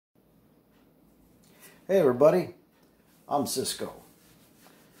Hey everybody, I'm Cisco.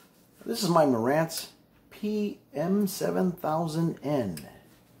 This is my Marantz PM7000N.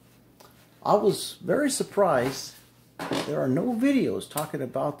 I was very surprised there are no videos talking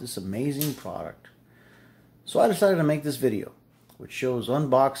about this amazing product. So I decided to make this video, which shows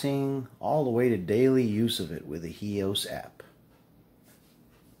unboxing all the way to daily use of it with the Heos app.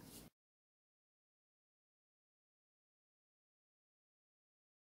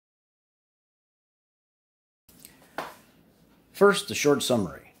 First, the short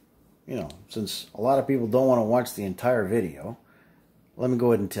summary. Since a lot of people don't want to watch the entire video, let me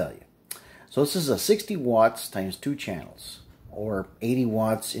go ahead and tell you. So this is a 60 watts times 2 channels, or 80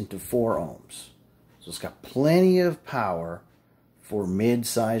 watts into 4 ohms. So it's got plenty of power for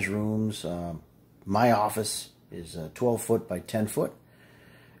mid-size rooms. My office is 12 foot by 10 foot,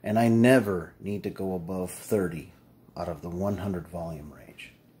 and I never need to go above 30 out of the 100 volume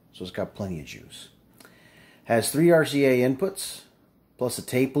range. So it's got plenty of juice. Has 3 RCA inputs, plus a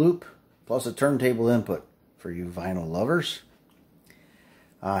tape loop, plus a turntable input for you vinyl lovers.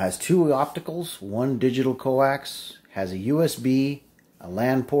 Has 2 opticals, 1 digital coax, has a USB, a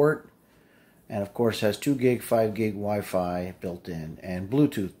LAN port, and of course has 2 gig, 5 gig Wi-Fi built in, and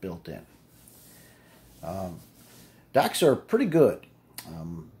Bluetooth built in. DACs are pretty good.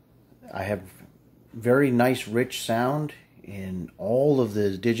 I have very nice rich sound in all of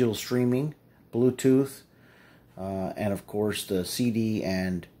the digital streaming, Bluetooth, and of course the CD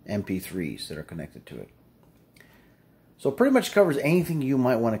and MP3s that are connected to it. So it pretty much covers anything you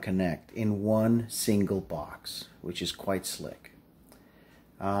might want to connect in one single box, which is quite slick.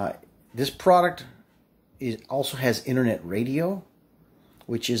 This product also has internet radio,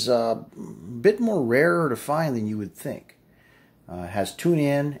 which is a bit more rarer to find than you would think. It has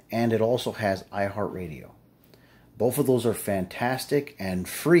Tunein, and it also has iHeart radio. Both of those are fantastic and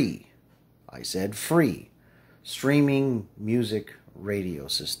free. I said free. Streaming music radio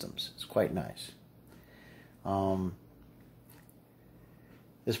systems. It's quite nice.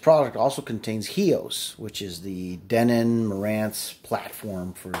 This product also contains Heos, which is the Denon Marantz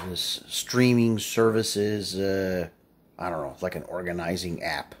platform for this streaming services. I don't know, it's like an organizing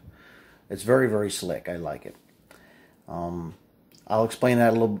app. It's very, very slick. I like it. I'll explain that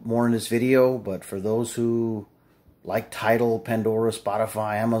a little more in this video, but for those who like Tidal, Pandora,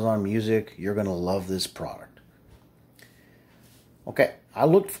 Spotify, Amazon Music, you're going to love this product. Okay, I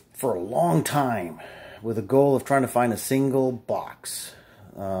looked for a long time with a goal of trying to find a single box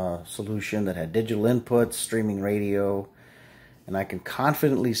solution that had digital inputs, streaming radio, and I can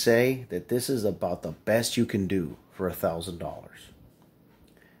confidently say that this is about the best you can do for $1,000.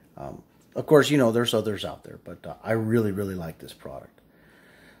 Of course, there's others out there, but I really, really like this product.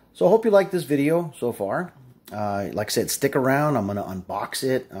 So I hope you like this video so far. Like I said, stick around. I'm going to unbox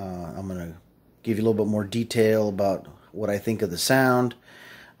it. I'm going to give you a little bit more detail about what I think of the sound.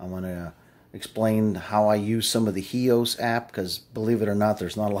 I'm going to explain how I use some of the Heos app, because believe it or not,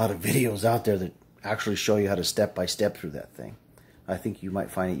 there's not a lot of videos out there that actually show you how to step-by-step through that thing. I think you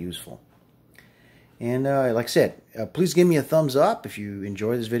might find it useful. And like I said, please give me a thumbs up if you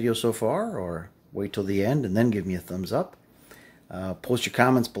enjoy this video so far, or wait till the end and then give me a thumbs up. Post your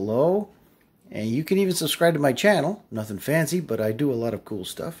comments below, and you can even subscribe to my channel. Nothing fancy, but I do a lot of cool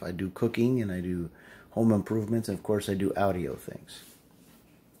stuff. I do cooking, and I do home improvements, and of course I do audio things.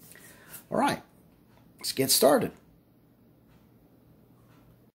 All right, let's get started.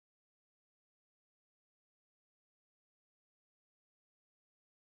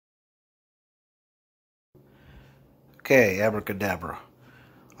 Okay, abracadabra.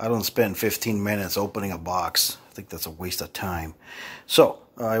 I don't spend 15 minutes opening a box. I think that's a waste of time. So,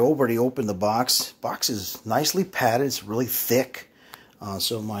 I already opened the box. Box is nicely padded. It's really thick.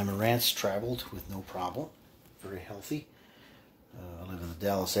 So my Marantz traveled with no problem. Very healthy. I live in the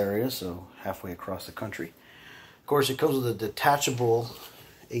Dallas area, so halfway across the country. Of course, it comes with a detachable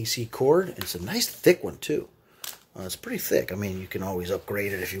AC cord. It's a nice thick one, too. It's pretty thick. I mean, you can always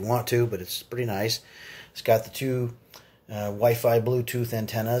upgrade it if you want to, but it's pretty nice. It's got the 2 Wi-Fi Bluetooth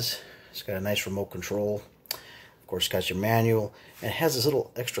antennas. It's got a nice remote control. Of course, it's got your manual. And it has this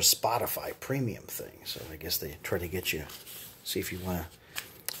little extra Spotify premium thing. So I guess they try to get you, see if you want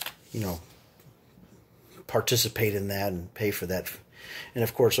to, participate in that and pay for that. And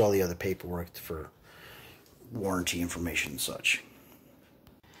of course, all the other paperwork for warranty information and such.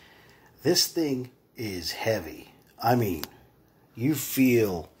 This thing is heavy. I mean, you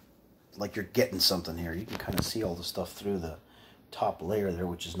feel like you're getting something here. You can kind of see all the stuff through the top layer there,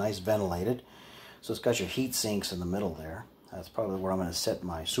 which is nice ventilated. So it's got your heat sinks in the middle there. That's probably where I'm going to set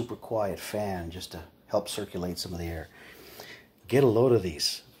my super quiet fan, just to help circulate some of the air. Get a load of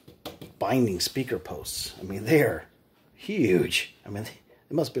these. binding speaker posts. I mean, they're huge. I mean,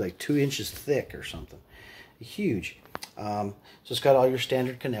 they must be like 2 inches thick or something. Huge. So it's got all your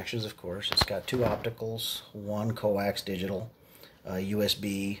standard connections, of course. It's got 2 opticals, 1 coax digital,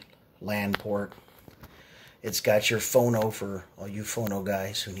 USB, LAN port. It's got your phono for all you phono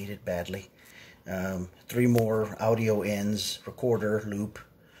guys who need it badly. 3 more audio ins, recorder, loop,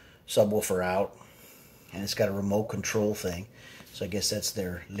 subwoofer out, and it's got a remote control thing. So I guess that's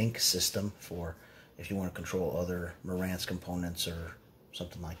their link system for if you want to control other Marantz components or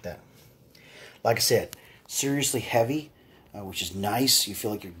something like that. Like I said, seriously heavy, which is nice. You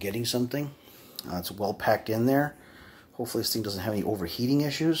feel like you're getting something. It's well packed in there. Hopefully this thing doesn't have any overheating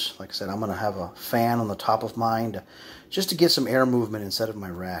issues. Like I said, I'm going to have a fan on the top of mine just to get some air movement inside of my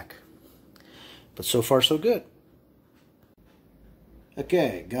rack. But so far so good.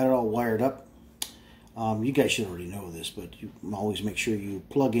 Okay, got it all wired up. You guys should already know this, but you always make sure you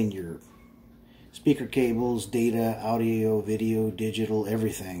plug in your speaker cables, data, audio, video, digital,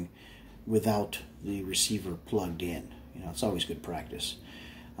 everything without the receiver plugged in. You know, it's always good practice.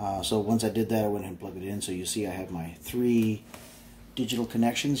 So once I did that, I went ahead and plugged it in. So you see I have my 3 digital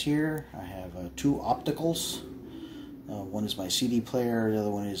connections here. I have 2 opticals. One is my CD player, the other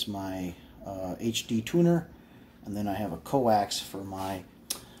one is my HD tuner, and then I have a coax for my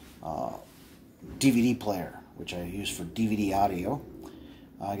DVD player, which I use for DVD audio.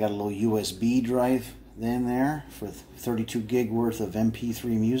 I got a little USB drive in there for 32 gig worth of MP3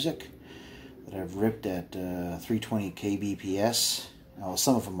 music that I've ripped at 320 kbps. Now,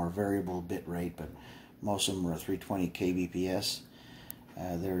 some of them are variable bit rate, but most of them are 320 kbps.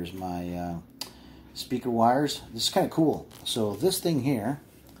 There's my speaker wires. This is kind of cool. So this thing here,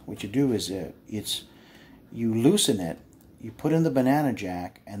 what you do is you loosen it, you put in the banana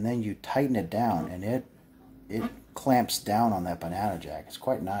jack, and then you tighten it down, and it clamps down on that banana jack. It's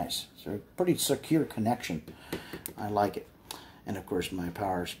quite nice. It's a pretty secure connection. I like it. And of course my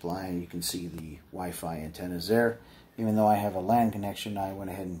power supply, you can see the Wi-Fi antennas there. Even though I have a LAN connection, I went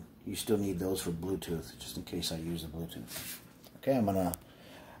ahead and you still need those for Bluetooth, just in case I use the Bluetooth. Okay, I'm gonna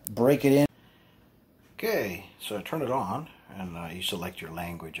break it in. Okay, so I turn it on, and you select your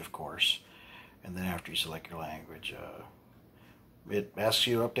language, of course. And then after you select your language, it asks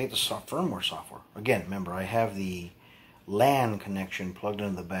you to update the firmware software. Again, remember, I have the LAN connection plugged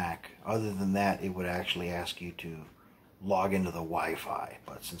into the back. Other than that, it would actually ask you to log into the Wi-Fi.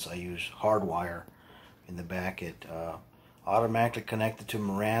 But since I use hardwire in the back, it automatically connected to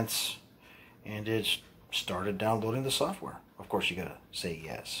Marantz, and it started downloading the software. Of course, you gotta say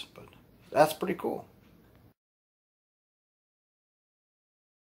yes, but that's pretty cool.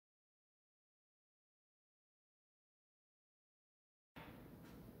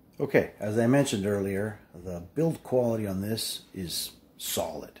 Okay, as I mentioned earlier, the build quality on this is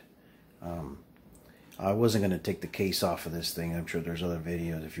solid. I wasn't going to take the case off of this thing. I'm sure there's other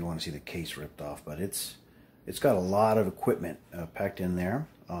videos if you want to see the case ripped off, but it's got a lot of equipment packed in there.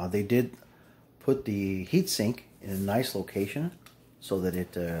 They did put the heatsink in a nice location so that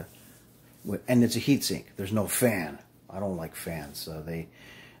it, and it's a heatsink. There's no fan. I don't like fans. They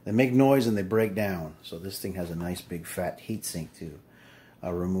make noise and they break down. So this thing has a nice big fat heatsink to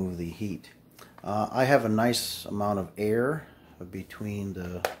remove the heat. I have a nice amount of air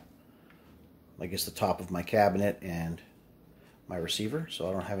between I guess the top of my cabinet and my receiver, so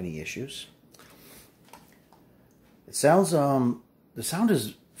I don't have any issues. It sounds, the sound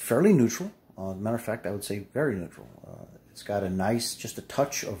is fairly neutral. As a matter of fact, I would say very neutral. It's got a nice, just a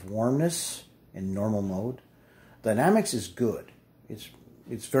touch of warmness in normal mode. Dynamics is good.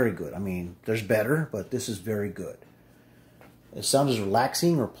 It's very good. I mean, there's better, but this is very good. The sound is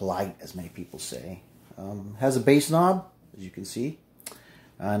relaxing, or polite, as many people say. Has a bass knob, as you can see.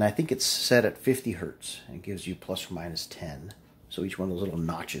 And I think it's set at 50 Hertz. It gives you plus or minus 10. So each one of those little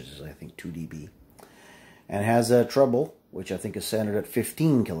notches is, I think, 2 dB. And it has a treble, which I think is centered at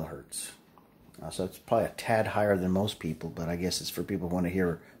 15 kilohertz. So it's probably a tad higher than most people, but I guess it's for people who want to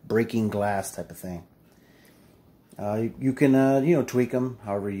hear breaking glass type of thing. You can, tweak them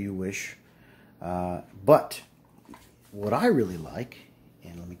however you wish. But what I really like,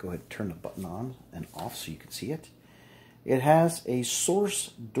 and let me go ahead and turn the button on and off so you can see it. It has a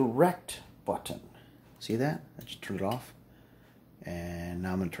source direct button. See that? I just turned it off. And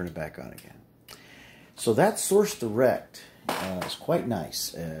now I'm going to turn it back on again. So that source direct is quite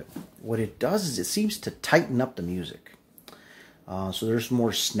nice. What it does is it seems to tighten up the music. So there's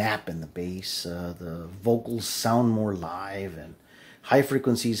more snap in the bass. The vocals sound more live, and high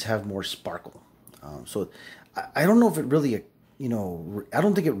frequencies have more sparkle. So I don't know if it really, I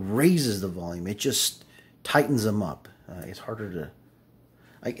don't think it raises the volume. It just tightens them up. It's harder to,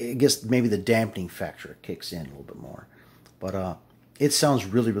 I guess maybe the dampening factor kicks in a little bit more. But it sounds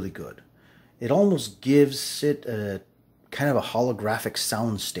really, really good. It almost gives it a kind of a holographic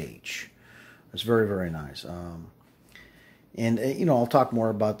sound stage. It's very, very nice. And, you know, I'll talk more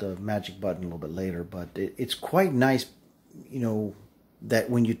about the magic button a little bit later, but it's quite nice, you know, that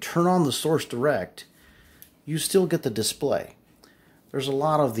when you turn on the Source Direct, you still get the display. There's a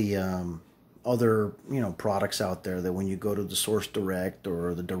lot of the other, you know, products out there that when you go to the Source Direct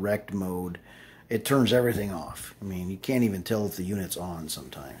or the Direct mode, it turns everything off. I mean, you can't even tell if the unit's on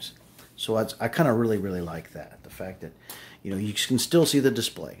sometimes. So I kind of really, really like that. The fact that, you know, you can still see the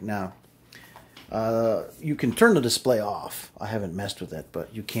display. Now, you can turn the display off. I haven't messed with that,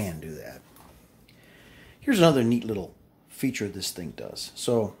 but you can do that. Here's another neat little feature this thing does.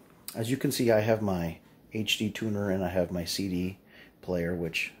 So, as you can see, I have my HD tuner and I have my CD player,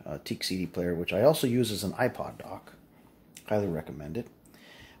 which Teak CD player, which I also use as an iPod dock. Highly recommend it.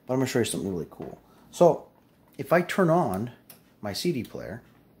 But I'm going to show you something really cool. So, if I turn on my CD player,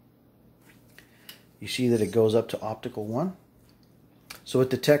 you see that it goes up to optical 1. So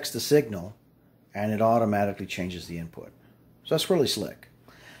it detects the signal and it automatically changes the input. So that's really slick.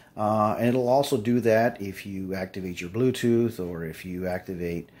 And it'll also do that if you activate your Bluetooth or if you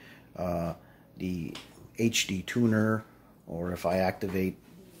activate the HD tuner, or if I activate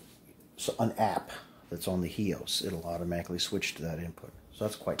an app that's on the Heos, it'll automatically switch to that input. So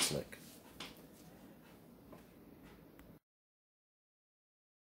that's quite slick.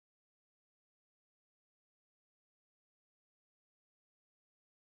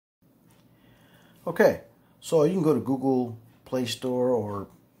 Okay, so you can go to Google Play Store, or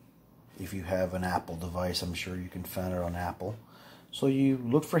if you have an Apple device, I'm sure you can find it on Apple. So you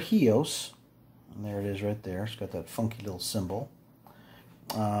look for Heos, and there it is right there. It's got that funky little symbol.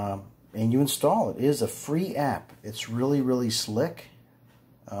 And you install it. It is a free app. It's really, really slick.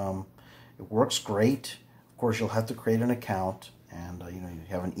 It works great. Of course, you'll have to create an account, and you know, you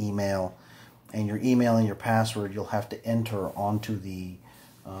have an email, and your email and your password you'll have to enter onto the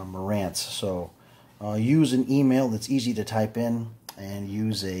Marantz. So use an email that's easy to type in, and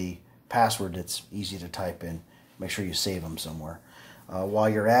use a password that's easy to type in. Make sure you save them somewhere. While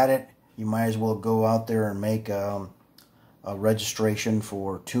you're at it, you might as well go out there and make a registration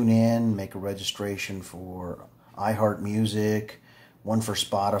for Tunein, make a registration for iHeart Music, one for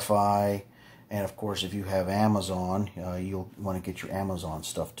Spotify, and of course if you have Amazon, you'll want to get your Amazon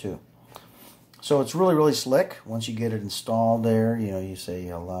stuff too. So it's really, really slick. Once you get it installed there, you know, you say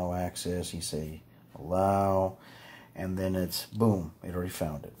allow access, you say allow, and then it's boom, it already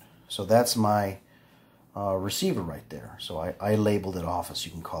found it. So that's my receiver right there. So I labeled it Office.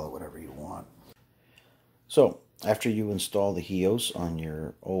 You can call it whatever you want. So after you install the Heos on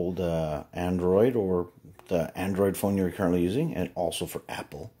your old Android or the Android phone you're currently using, and also for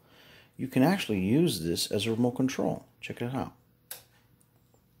Apple, you can actually use this as a remote control. Check it out.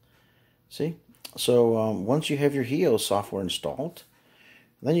 See? So once you have your Heos software installed,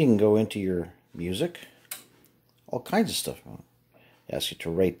 then you can go into your music, all kinds of stuff. Ask you to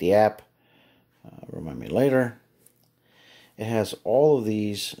rate the app, remind me later. It has all of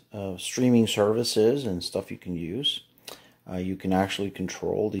these streaming services and stuff you can use. You can actually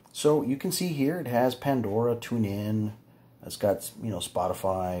control the. So you can see here it has Pandora, TuneIn. It's got, you know,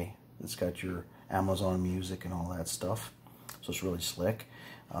 Spotify. It's got your Amazon Music and all that stuff. So it's really slick.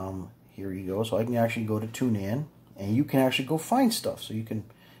 Here you go. So I can actually go to TuneIn, and you can actually go find stuff. So you can,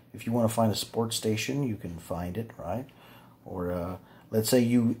 if you want to find a sports station, you can find it, right? Or let's say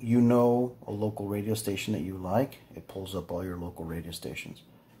you know a local radio station that you like. It pulls up all your local radio stations.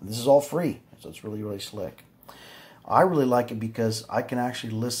 And this is all free, so it's really, really slick. I really like it because I can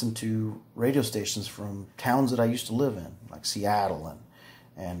actually listen to radio stations from towns that I used to live in, like Seattle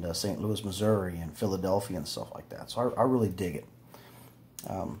and St. Louis, Missouri, and Philadelphia and stuff like that. So I really dig it.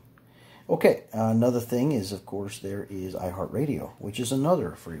 Okay, another thing is, of course, there is iHeart Radio, which is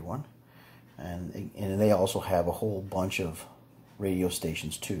another free one. And they also have a whole bunch of radio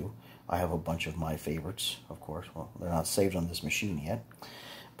stations too. I have a bunch of my favorites, of course. Well, they're not saved on this machine yet,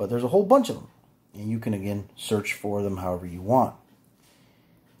 but there's a whole bunch of them, and you can again search for them however you want.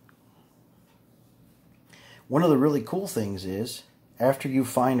 One of the really cool things is, after you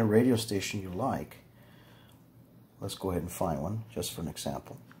find a radio station you like, let's go ahead and find one just for an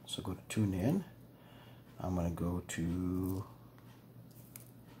example. So go to TuneIn. I'm going to go to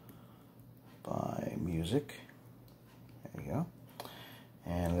Buy Music. There you go.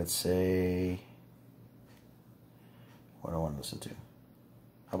 And let's say, what do I want to listen to?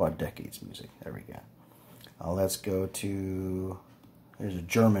 How about Decades music? There we go. Let's go to, there's a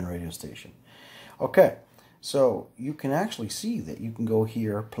German radio station. Okay, So you can actually see that you can go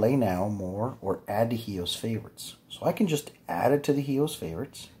here, play now, more, or add to Heos favorites. So I can just add it to the Heos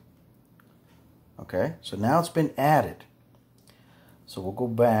favorites. Okay, so now it's been added. So we'll go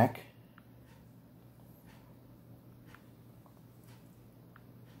back.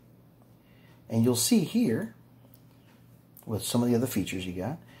 And you'll see here, with some of the other features you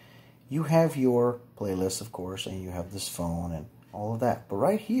got, you have your playlist, of course, and you have this phone and all of that. But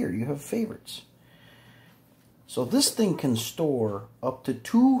right here, you have favorites. So this thing can store up to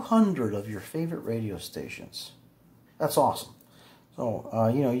 200 of your favorite radio stations. That's awesome.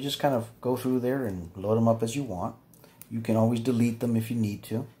 So, you know, you just kind of go through there and load them up as you want. You can always delete them if you need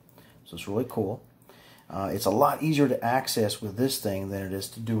to. So it's really cool. It's a lot easier to access with this thing than it is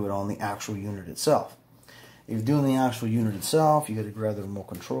to do it on the actual unit itself. If you're doing the actual unit itself, you got to grab the remote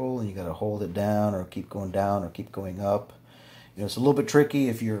control and you got to hold it down or keep going down or keep going up. You know, it's a little bit tricky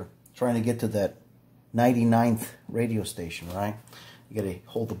if you're trying to get to that 99th radio station, right? You got to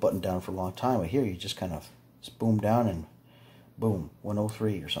hold the button down for a long time. But here you just kind of boom down and boom,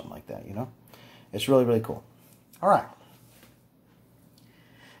 103 or something like that, you know? It's really, really cool. All right.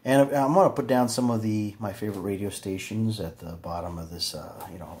 And I'm going to put down some of my favorite radio stations at the bottom of this,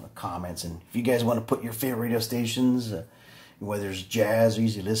 you know, comments. And if you guys want to put your favorite radio stations, whether it's jazz,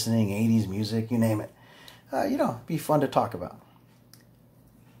 easy listening, 80s music, you name it, you know, it'd be fun to talk about.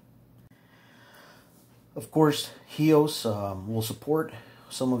 Of course, Heos will support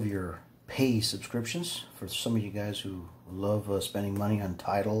some of your pay subscriptions for some of you guys who love spending money on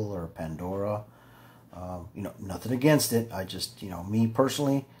Tidal or Pandora. You know, nothing against it. I just, you know, me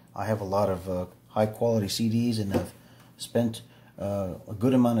personally, I have a lot of high quality CDs and I've spent a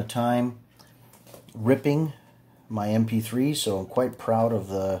good amount of time ripping my MP3s, so I'm quite proud of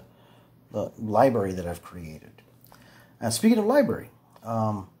the library that I've created. And speaking of library,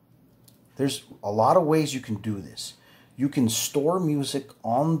 there's a lot of ways you can do this. You can store music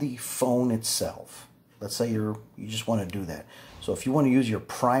on the phone itself. Let's say you just want to do that. So if you want to use your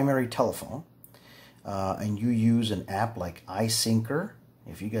primary telephone and you use an app like iSyncer,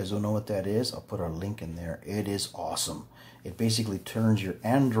 if you guys don't know what that is, I'll put our link in there. It is awesome. It basically turns your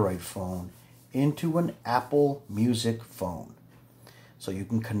Android phone into an Apple Music phone. So you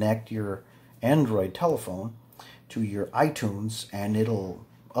can connect your Android telephone to your iTunes and it'll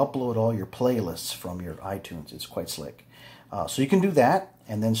upload all your playlists from your iTunes. It's quite slick. So you can do that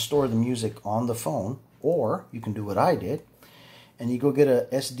and then store the music on the phone, or you can do what I did and you go get a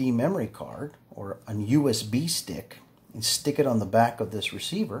SD memory card or a USB stick and stick it on the back of this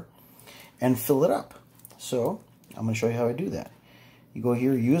receiver and fill it up. So I'm going to show you how I do that. You go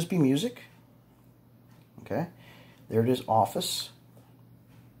here, USB music. Okay, there it is, Office.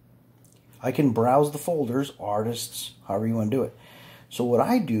 I can browse the folders, artists, however you want to do it. So what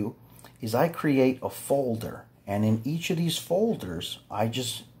I do is I create a folder, and in each of these folders I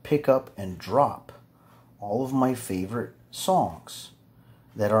just pick up and drop all of my favorite songs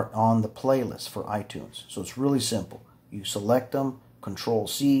that are on the playlist for iTunes. So it's really simple. You select them,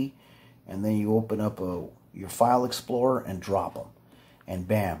 Control-C, and then you open up your File Explorer and drop them. And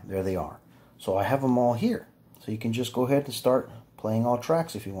bam, there they are. So I have them all here. So you can just go ahead and start playing all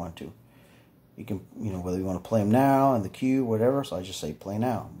tracks if you want to. You can, you know, whether you want to play them now in the queue, whatever. So I just say play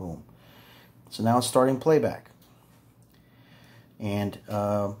now, boom. So now it's starting playback. And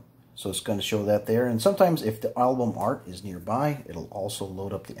so it's going to show that there. And sometimes if the album art is nearby, it'll also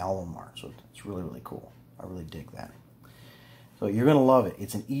load up the album art. So it's really, really cool. I really dig that. So you're going to love it.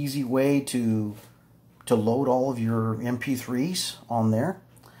 It's an easy way to load all of your MP3s on there.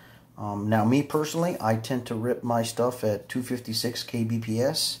 Now, me personally, I tend to rip my stuff at 256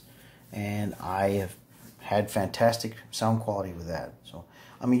 kbps, and I have had fantastic sound quality with that. So,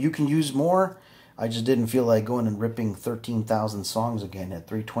 I mean, you can use more. I just didn't feel like going and ripping 13,000 songs again at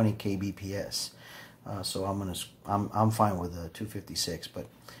 320 kbps. So I'm fine with 256. But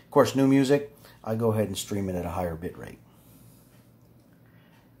of course, new music, I go ahead and stream it at a higher bit rate.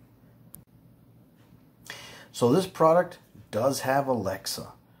 So this product does have Alexa.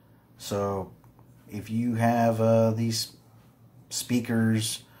 So if you have these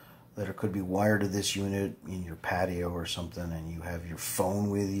speakers that could be wired to this unit in your patio or something, and you have your phone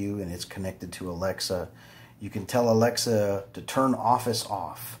with you and it's connected to Alexa, you can tell Alexa to turn Office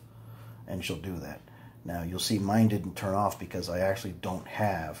off, and she'll do that. Now you'll see mine didn't turn off because I actually don't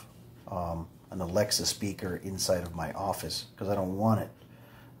have an Alexa speaker inside of my office because I don't want it.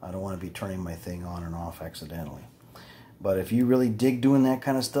 I don't want to be turning my thing on and off accidentally. But if you really dig doing that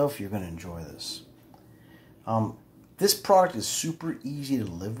kind of stuff, you're going to enjoy this. This product is super easy to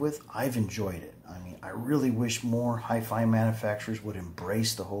live with. I've enjoyed it. I mean, I really wish more hi-fi manufacturers would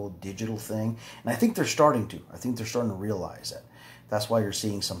embrace the whole digital thing. And I think they're starting to. I think they're starting to realize that. That's why you're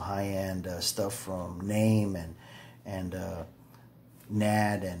seeing some high-end stuff from Name and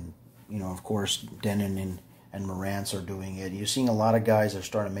NAD and, you know, of course, Denon and Marantz are doing it. You're seeing a lot of guys that are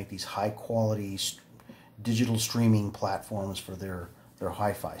starting to make these high-quality digital streaming platforms for their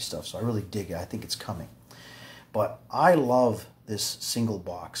hi-fi stuff. So I really dig it. I think it's coming. But I love this single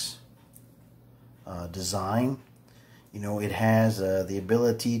box design. You know, it has the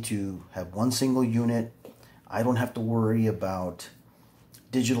ability to have one single unit. I don't have to worry about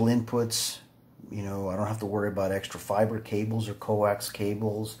digital inputs. You know, I don't have to worry about extra fiber cables or coax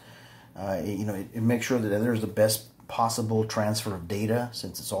cables. You know, it makes sure that there's the best possible transfer of data,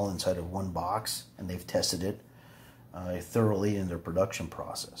 since it's all inside of one box, and they've tested it thoroughly in their production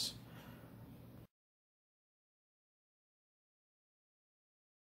process.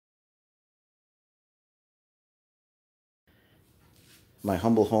 My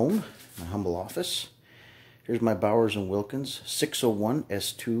humble home, my humble office. Here's my Bowers & Wilkins 601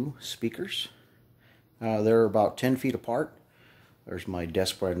 S2 speakers. They're about 10 feet apart. There's my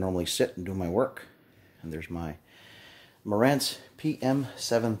desk where I normally sit and do my work. And there's my Marantz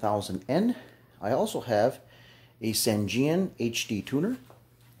PM7000N. I also have a Sangean HD tuner,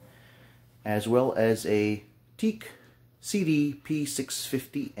 as well as a Teak CD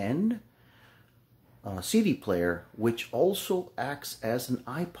P650N CD player, which also acts as an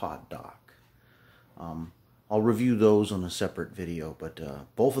iPod dock. I'll review those on a separate video, but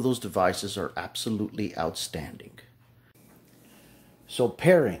both of those devices are absolutely outstanding. So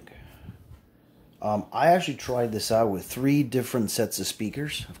pairing. I actually tried this out with 3 different sets of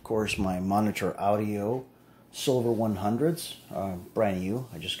speakers. Of course, my Monitor Audio Silver 100s, brand new.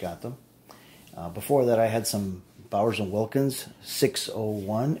 I just got them. Before that, I had some Bowers & Wilkins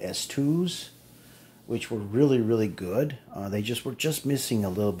 601 S2s, which were really, really good. They were just missing a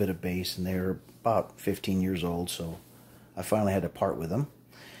little bit of bass, and they're about 15 years old, so I finally had to part with them.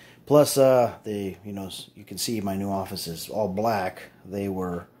 Plus, you know, you can see my new office is all black. They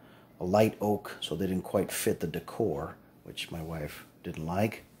were a light oak, so they didn't quite fit the decor, which my wife didn't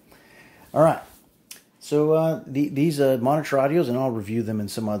like. All right, so these Monitor Audios, and I'll review them in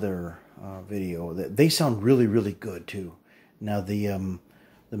some other video. They sound really, really good too. Now the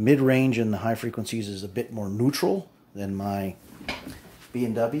mid-range and the high frequencies is a bit more neutral than my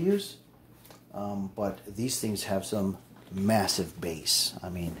B&Ws, but these things have some massive bass. I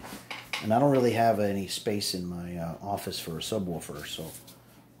mean, and I don't really have any space in my office for a subwoofer, so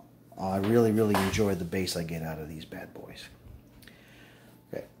I really, really enjoy the bass I get out of these bad boys.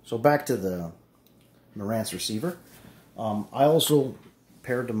 Okay, so back to the Marantz receiver. I also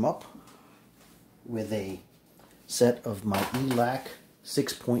paired them up with a set of my ELAC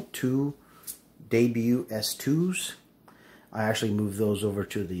 6.2 debut S2s. I actually moved those over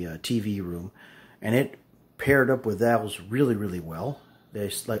to the TV room, and it paired up with those really, really well.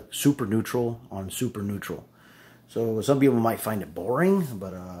 They're like super neutral on super neutral. So some people might find it boring,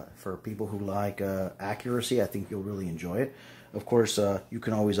 but for people who like accuracy, I think you'll really enjoy it. Of course, you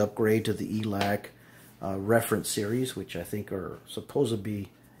can always upgrade to the ELAC reference series, which I think are supposed to be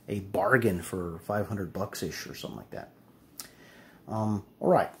a bargain for $500-ish or something like that. All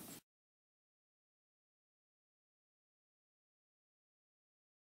right.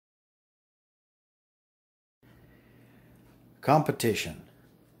 Competition.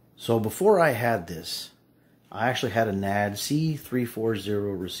 So before I had this, I actually had a NAD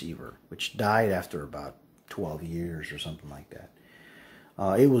C340 receiver, which died after about 12 years or something like that.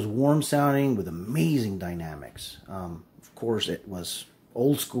 It was warm sounding with amazing dynamics. Of course, it was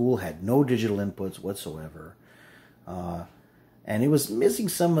old school, had no digital inputs whatsoever. And it was missing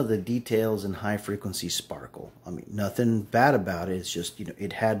some of the details and high frequency sparkle. I mean, nothing bad about it. It's just, you know,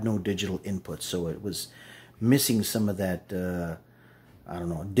 it had no digital input, so it was missing some of that, I don't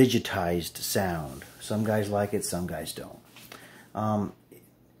know, digitized sound. Some guys like it, some guys don't.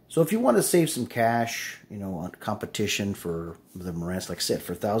 So if you want to save some cash, you know, on competition for the Marantz, like I said,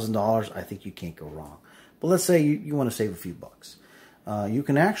 for $1,000, I think you can't go wrong. But let's say you want to save a few bucks. You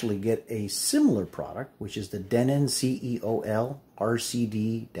can actually get a similar product, which is the Denon CEOL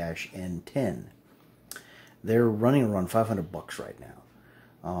RCD-N10. They're running around $500 right now.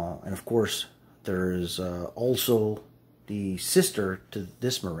 And of course, there's also the sister to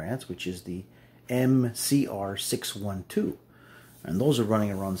this Marantz, which is the MCR612. And those are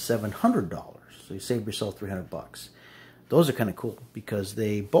running around $700. So you save yourself $300. Those are kind of cool because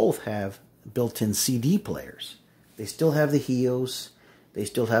they both have built-in CD players. They still have the Heos. They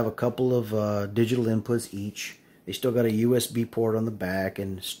still have a couple of digital inputs each. They still got a USB port on the back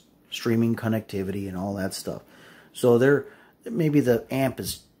and streaming connectivity and all that stuff. So maybe the amp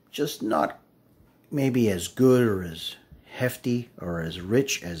is just not maybe as good or as hefty or as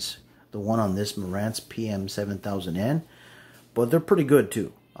rich as the one on this Marantz PM7000N, but they're pretty good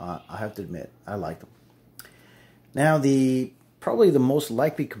too. I have to admit, I like them. Now, probably the most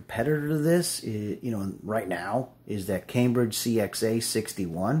likely competitor to this, is, right now, is that Cambridge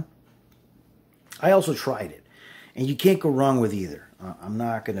CXA61. I also tried it, and you can't go wrong with either. I'm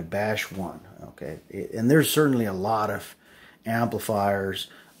not going to bash one, okay? And there's certainly a lot of amplifiers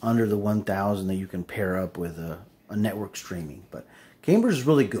under the 1000 that you can pair up with a network streaming, but Cambridge is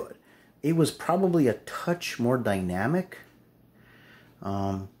really good. It was probably a touch more dynamic,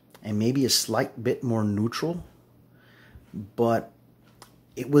 and maybe a slight bit more neutral, but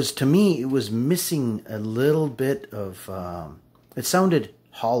to me, it was missing a little bit of, it sounded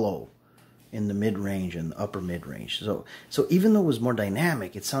hollow in the mid-range and the upper mid-range. So even though it was more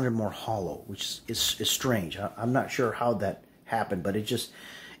dynamic, it sounded more hollow, which is strange. I'm not sure how that happened, but it just,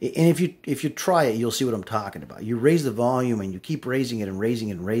 and if you try it, you'll see what I'm talking about. You raise the volume and you keep raising it and raising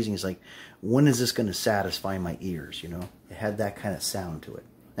it and raising it. It's like, when is this going to satisfy my ears, It had that kind of sound to it.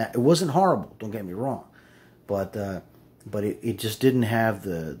 Now, it wasn't horrible, don't get me wrong, but it just didn't have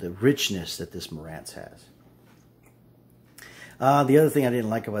the richness that this Marantz has. The other thing I didn't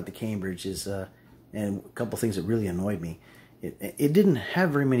like about the Cambridge is, and a couple things that really annoyed me, it didn't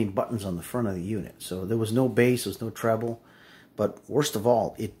have very many buttons on the front of the unit. So there was no bass, there was no treble, but worst of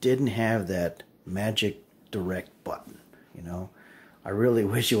all, it didn't have that magic direct button, I really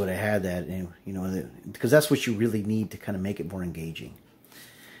wish it would have had that, because that's what you really need to kind of make it more engaging.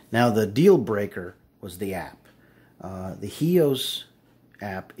 Now, the deal breaker was the app. The Heos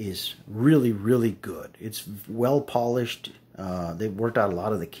app is really, really good. It's well polished. They've worked out a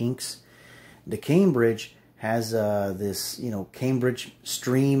lot of the kinks. The Cambridge has this, Cambridge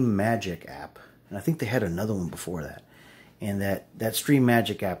Stream Magic app, and I think they had another one before that. And that Stream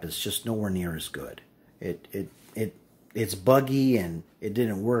Magic app is just nowhere near as good. It's buggy and it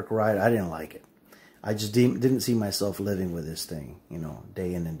didn't work right. I didn't like it. I just didn't see myself living with this thing,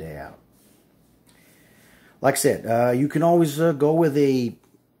 day in and day out. Like I said, you can always go with a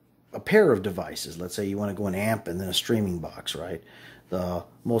pair of devices. Let's say you want to go an amp and then a streaming box, right? The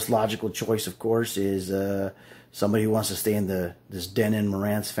most logical choice, of course, is somebody who wants to stay in this Denon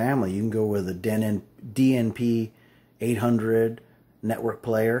Marantz family. You can go with a Denon DNP 800 network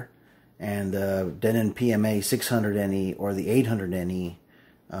player and Denon PMA600NE or the 800NE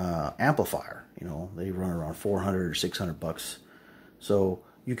amplifier. They run around 400 or 600 bucks. So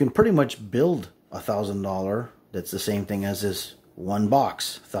you can pretty much build a $1,000 that's the same thing as this one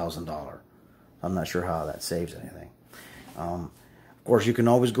box $1,000. I'm not sure how that saves anything. Of course, you can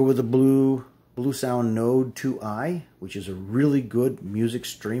always go with the Blue Sound Node 2i, which is a really good music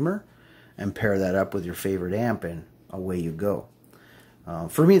streamer, and pair that up with your favorite amp, and away you go.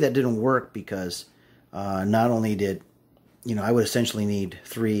 For me, that didn't work because not only did I would essentially need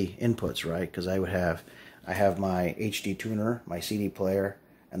 3 inputs, right? Because I have my HD tuner, my CD player,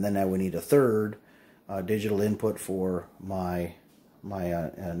 and then I would need a third digital input for my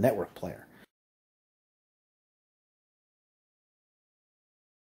network player.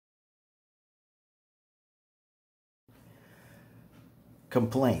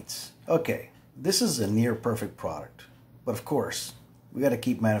 Complaints. Okay, this is a near perfect product, but of course, we got to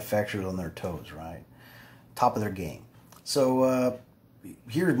keep manufacturers on their toes, right? Top of their game. So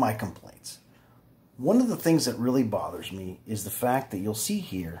here's my complaints. One of the things that really bothers me is the fact that you'll see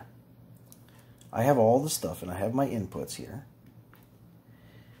here, I have all the stuff and I have my inputs here.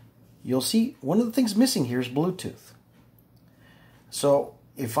 You'll see one of the things missing here is Bluetooth. So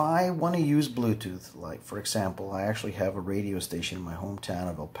if I want to use Bluetooth, like for example, I actually have a radio station in my hometown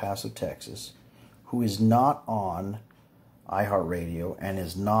of El Paso, Texas, who is not on iHeart Radio and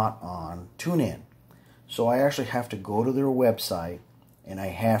is not on Tunein. So I actually have to go to their website and I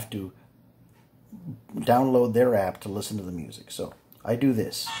have to download their app to listen to the music. So I do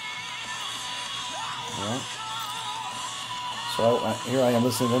this. All right. So here I am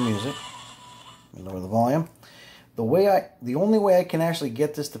listening to the music. Lower the volume. The only way I can actually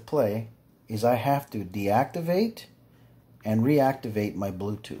get this to play is I have to deactivate and reactivate my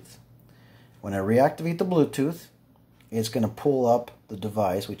Bluetooth. When I reactivate the Bluetooth, it's going to pull up the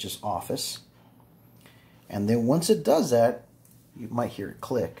device, which is Office. And then once it does that, you might hear it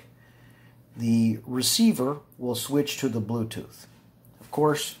click, the receiver will switch to the Bluetooth. Of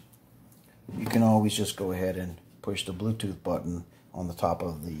course, you can always just go ahead and push the Bluetooth button on the top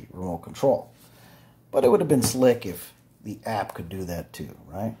of the remote control. But it would have been slick if the app could do that too,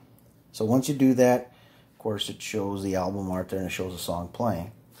 right? So once you do that, of course, it shows the album art there and it shows the song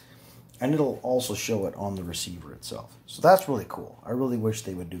playing. And it'll also show it on the receiver itself. So that's really cool. I really wish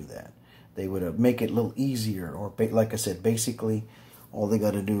they would do that. They would make it a little easier. Or like I said, basically, all they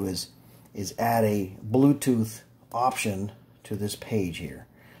got to do is add a Bluetooth option to this page here.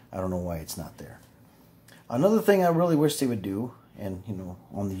 I don't know why it's not there. Another thing I really wish they would do, and you know,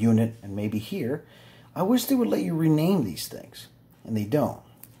 on the unit and maybe here, I wish they would let you rename these things, and they don't.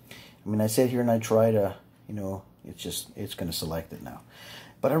 I mean, I sit here and I try to, you know, it's going to select it now.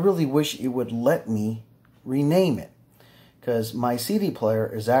 But I really wish it would let me rename it, because my CD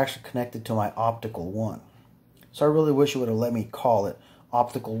player is actually connected to my Optical One. So I really wish it would have let me call it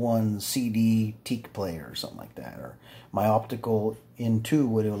Optical One CD Teak Player or something like that. Or my Optical In2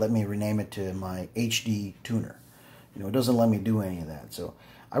 would have let me rename it to my HD Tuner. You know, it doesn't let me do any of that. So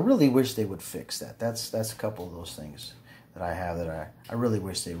I really wish they would fix that. That's a couple of those things that I have that I really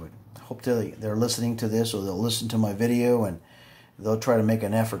wish they would. I hope they're listening to this, or they'll listen to my video and they'll try to make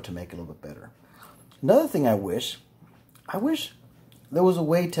an effort to make it a little bit better. Another thing I wish there was a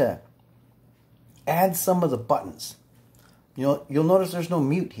way to add some of the buttons. You know, you'll notice there's no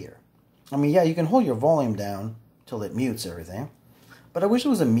mute here. I mean, yeah, you can hold your volume down till it mutes everything, but I wish there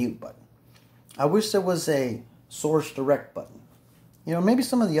was a mute button. I wish there was a source direct button. You know, maybe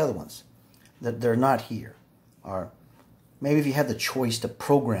some of the other ones that they're not here. Or maybe if you had the choice to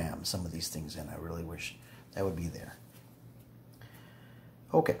program some of these things in, I really wish that would be there.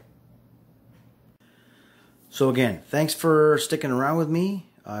 Okay. So again, thanks for sticking around with me.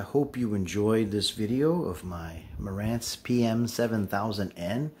 I hope you enjoyed this video of my Marantz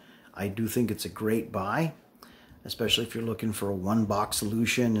PM7000N. I do think it's a great buy, especially if you're looking for a one-box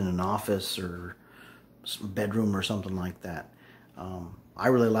solution in an office or bedroom or something like that. I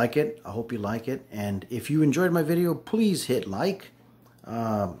really like it. I hope you like it. And if you enjoyed my video, please hit like,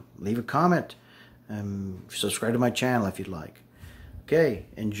 leave a comment, and subscribe to my channel if you'd like. Okay,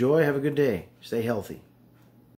 enjoy. Have a good day. Stay healthy.